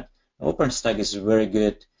together, OpenStack is a very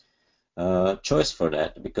good choice for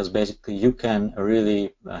that, because basically you can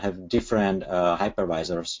really have different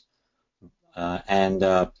hypervisors and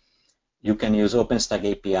you can use OpenStack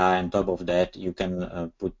API. On top of that, you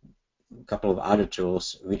can put a couple of other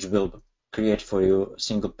tools which will create for you a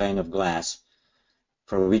single pane of glass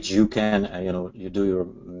for which you can you do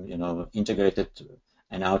your integrated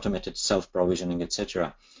and automated self-provisioning,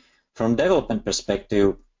 etc. From development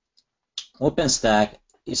perspective, OpenStack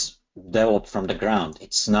is developed from the ground.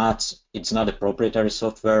 It's not a proprietary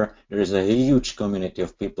software. There is a huge community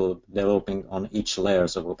of people developing on each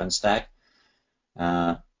layers of OpenStack.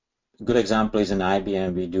 Good example is in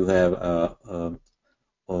IBM. We do have a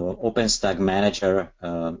OpenStack Manager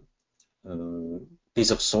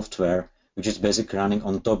piece of software which is basically running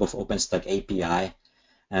on top of OpenStack API,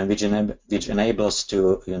 and which enables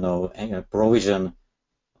to provision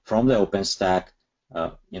from the OpenStack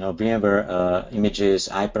VMware images,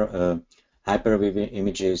 Hyper-V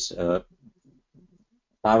images,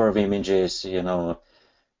 Power-V images,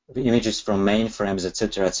 images from mainframes,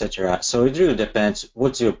 etc., etc. So it really depends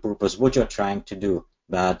what's your purpose, what you're trying to do.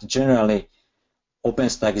 But generally,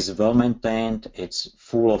 OpenStack is well maintained. It's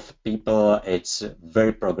full of people. It's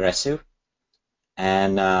very progressive,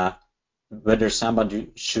 and whether somebody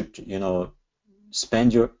should,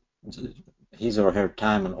 spend his or her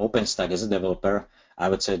time on OpenStack as a developer, I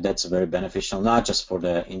would say that's very beneficial, not just for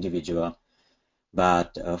the individual,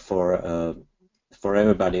 but for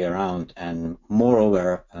everybody around. And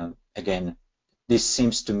moreover, again, this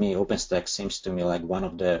seems to me, OpenStack seems to me like one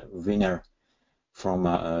of the winner from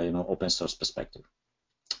open source perspective.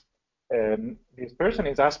 This person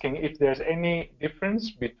is asking if there's any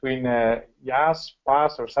difference between IaaS,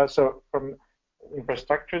 PaaS, or SaaS, so from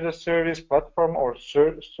infrastructure as a service, platform, or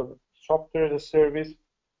software as a service.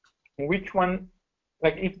 Which one,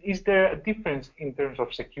 is there a difference in terms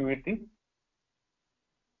of security?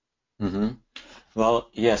 Mm-hmm. Well,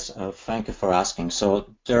 yes, thank you for asking.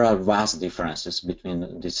 So there are vast differences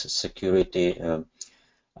between these security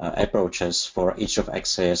approaches for each of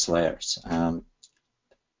XaaS layers.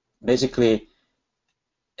 Basically,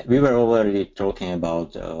 we were already talking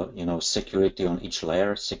about security on each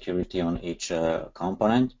layer, security on each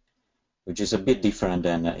component, which is a bit different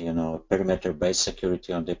than perimeter-based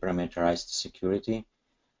security or deperimeterized security.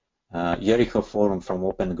 Jericho Forum from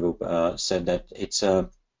Open Group said that it's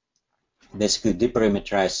basically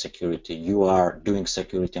deperimeterized security. You are doing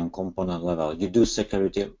security on component level. You do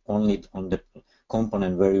security only on the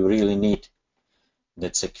component where you really need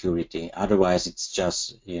that security. Otherwise, it's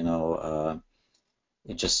just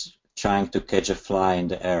it's just trying to catch a fly in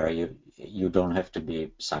the air. You don't have to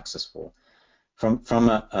be successful. From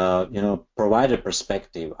a provider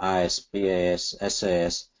perspective, IaaS, PaaS,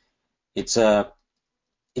 SaaS, it's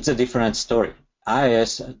a different story.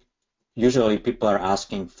 IaaS, usually people are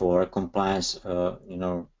asking for compliance,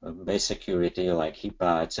 based security like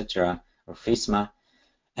HIPAA, etc., or FISMA,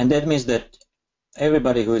 and that means that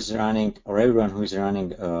everybody who is running, or everyone who is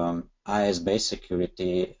running IaaS-based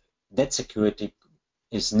security, that security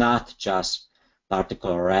is not just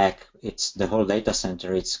particular rack, it's the whole data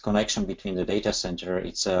center, it's connection between the data center,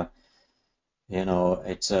 it's a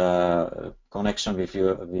it's a connection with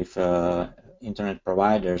internet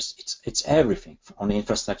providers, it's everything on the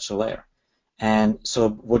infrastructure layer. And so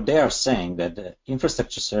what they are saying that the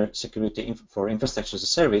infrastructure security for infrastructure as a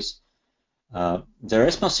service, the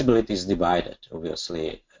responsibility is divided.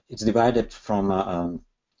 Obviously, it's divided from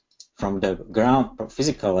the ground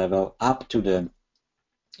physical level up to the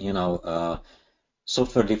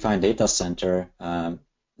software-defined data center.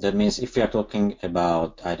 That means if you are talking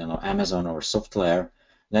about, I don't know, Amazon or software,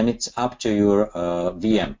 then it's up to your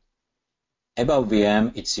VM. Above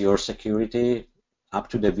VM, it's your security. Up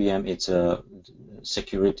to the VM, it's a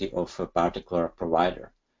security of a particular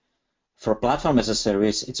provider. For platform as a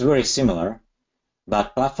service, it's very similar,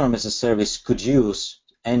 but platform as a service could use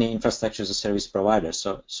any infrastructure as a service provider.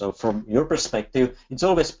 So from your perspective, it's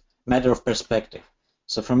always a matter of perspective.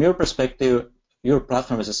 So from your perspective, your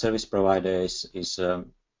platform as a service provider is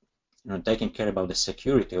taking care about the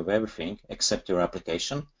security of everything except your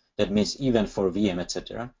application. That means even for VM,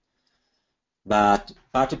 etc. But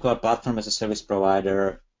particular platform as a service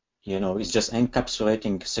provider, is just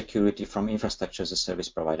encapsulating security from infrastructure as a service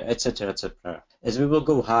provider, etc., etc. As we will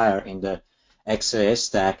go higher in the XaaS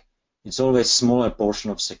stack, it's always smaller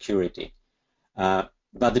portion of security.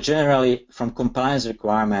 But generally, from compliance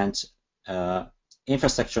requirements,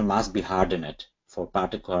 infrastructure must be hardened for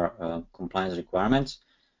particular compliance requirements.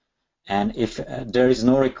 And if there is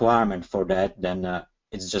no requirement for that, then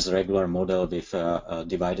it's just a regular model with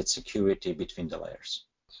divided security between the layers.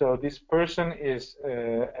 So this person has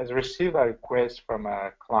received a request from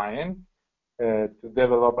a client to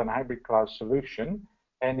develop an hybrid cloud solution,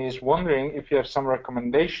 and is wondering if you have some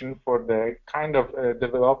recommendation for the kind of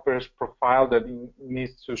developer's profile that he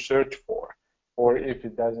needs to search for, or if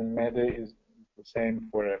it doesn't matter, is the same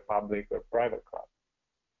for a public or private cloud.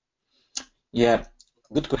 Yeah,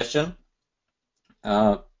 good question.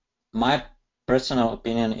 My personal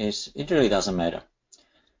opinion is it really doesn't matter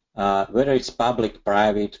whether it's public,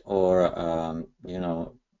 private, or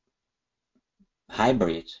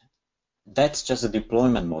hybrid. That's just a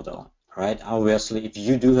deployment model, right? Obviously, if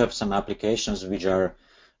you do have some applications which are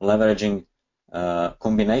leveraging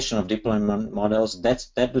combination of deployment models,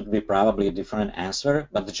 that would be probably a different answer.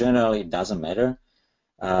 But generally, it doesn't matter.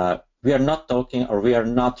 We are not talking, or we are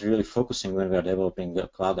not really focusing when we are developing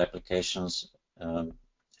cloud applications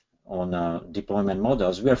on deployment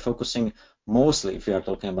models. We are focusing mostly, if we are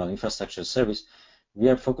talking about infrastructure service, we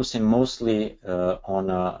are focusing mostly on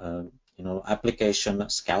application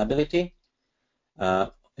scalability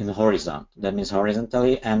in horizon. That means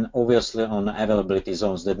horizontally, and obviously on availability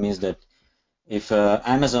zones. That means that if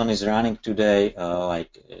Amazon is running today I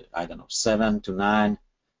don't know, 7 to 9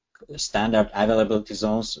 standard availability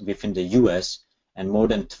zones within the US and more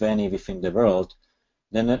than 20 within the world,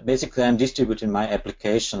 then basically I'm distributing my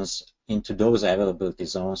applications into those availability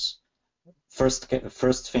zones. First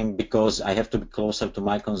thing, because I have to be closer to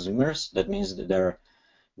my consumers. That means that there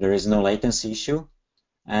is no latency issue.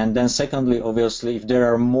 And then secondly, obviously, if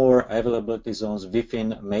there are more availability zones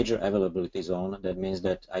within major availability zone, that means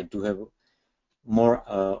that I do have more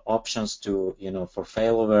options to, for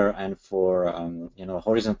failover and for,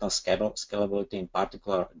 horizontal scalability in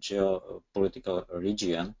particular geopolitical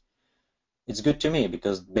region. It's good to me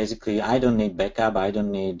because basically I don't need backup, I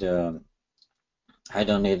don't need a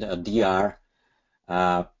DR.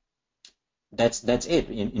 That's it.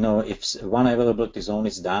 If one availability zone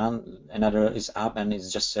is down, another is up, and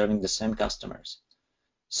it's just serving the same customers.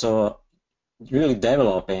 So really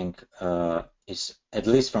developing is, at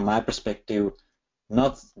least from my perspective,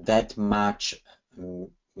 not that much,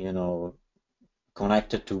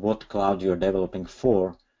 connected to what cloud you're developing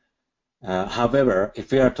for. However,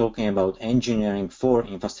 if we are talking about engineering for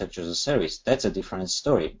infrastructure as a service, that's a different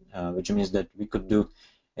story, which means that we could do,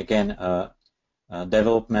 again,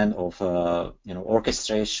 development of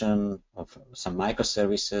orchestration of some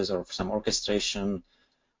microservices, or some orchestration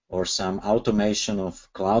or some automation of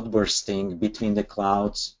cloud bursting between the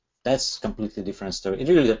clouds. That's a completely different story. It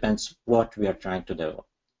really depends what we are trying to develop.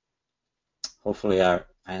 Hopefully I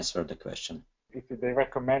answered the question. If they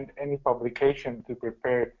recommend any publication to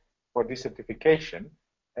prepare for this certification,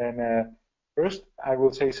 and first I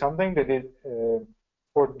will say something that to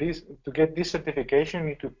get this certification, you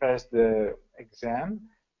need to pass the exam,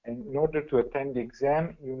 and in order to attend the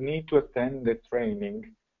exam, you need to attend the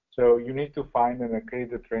training. So you need to find an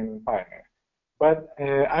accredited training partner. But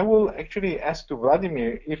I will actually ask to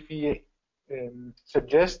Vladimir if he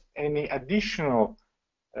suggest any additional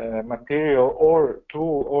material or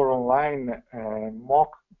tool or online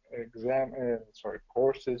mock exam,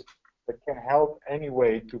 courses that can help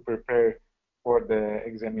anyway to prepare for the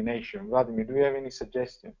examination? Vladimir, do you have any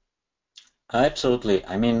suggestion? Absolutely.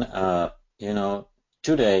 I mean, you know,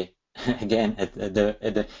 today, again,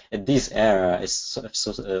 at this era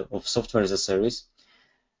of software as a service,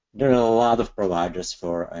 there are a lot of providers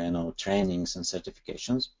for trainings and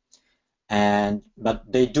certifications, but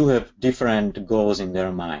they do have different goals in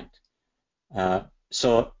their mind.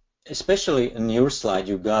 So especially in your slide,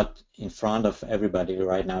 you got in front of everybody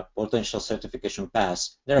right now potential certification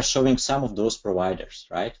paths. They are showing some of those providers,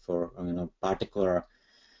 right, for particular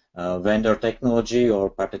vendor technology or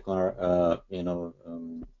particular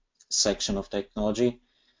section of technology.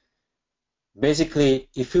 Basically,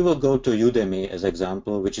 if you will go to Udemy as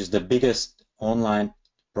example, which is the biggest online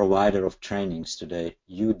provider of trainings today,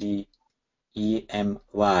 UDEMY,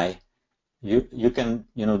 you can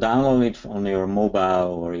download it on your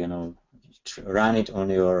mobile or run it on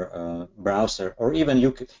your browser, or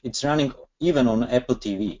even it's running even on Apple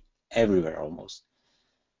TV everywhere almost.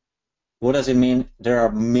 What does it mean? There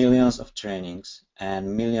are millions of trainings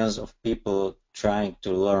and millions of people trying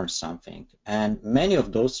to learn something, and many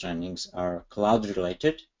of those trainings are cloud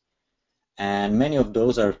related, and many of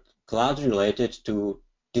those are cloud related to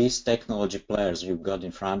these technology players you've got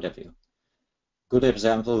in front of you. Good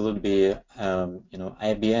example would be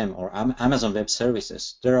IBM or Amazon Web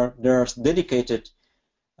Services. There are dedicated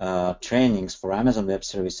trainings for Amazon Web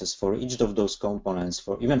Services for each of those components,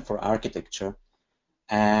 even for architecture,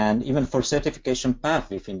 and even for certification path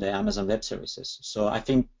within the Amazon Web Services. So I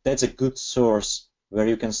think that's a good source where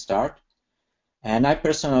you can start. And I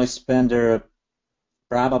personally spend there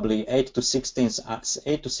probably 8 to 16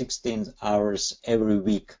 hours every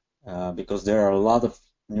week because there are a lot of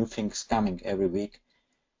new things coming every week.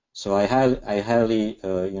 So I highly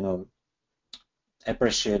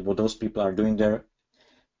appreciate what those people are doing there.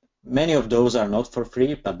 Many of those are not for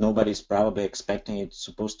free, but nobody's probably expecting it's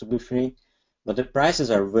supposed to be free. But the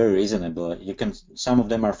prices are very reasonable. Some of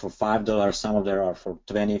them are for $5, some of them are for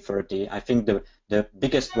 $20, $30. I think the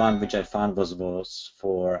biggest one which I found was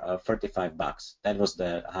for $35. That was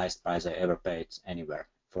the highest price I ever paid anywhere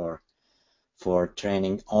for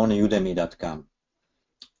training on udemy.com.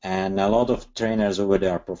 And a lot of trainers over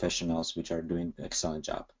there are professionals which are doing an excellent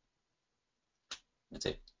job. That's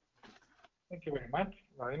it. Thank you very much,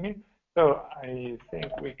 Vladimir. So I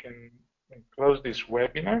think we can close this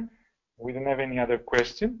webinar. We don't have any other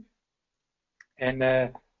question.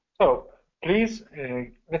 And so please,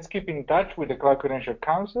 let's keep in touch with the Cloud Credential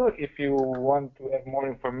Council. If you want to have more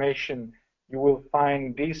information, you will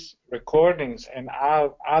find these recordings and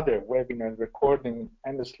our other webinar recording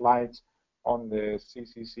and the slides on the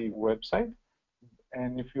CCC website.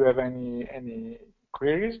 And if you have any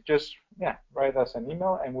queries, just write us an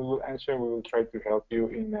email and we will answer. We will try to help you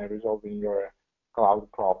in resolving your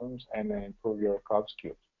cloud problems and improve your cloud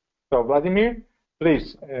skills. So Vladimir,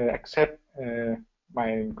 please accept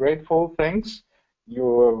my grateful thanks.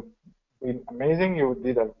 You've been amazing. You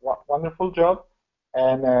did a wonderful job.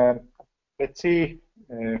 And let's see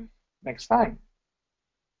next time.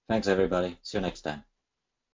 Thanks, everybody. See you next time.